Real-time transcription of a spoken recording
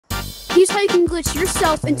Here's how you can glitch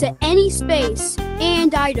yourself into any space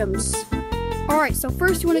and items. Alright, so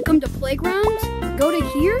first you want to come to playground, go to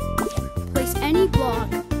here, place any block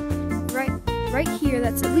right here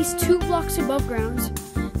that's at least 2 blocks above ground.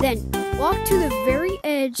 Then walk to the very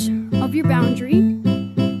edge of your boundary.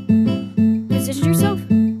 Position yourself.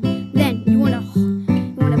 Then you want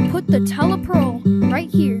to put the telepearl right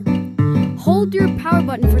here. Hold your power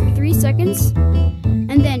button for 3 seconds,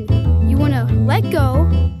 and then you want to let go.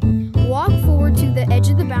 Walk forward to the edge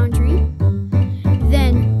of the boundary.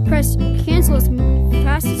 Then press cancel as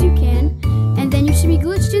fast as you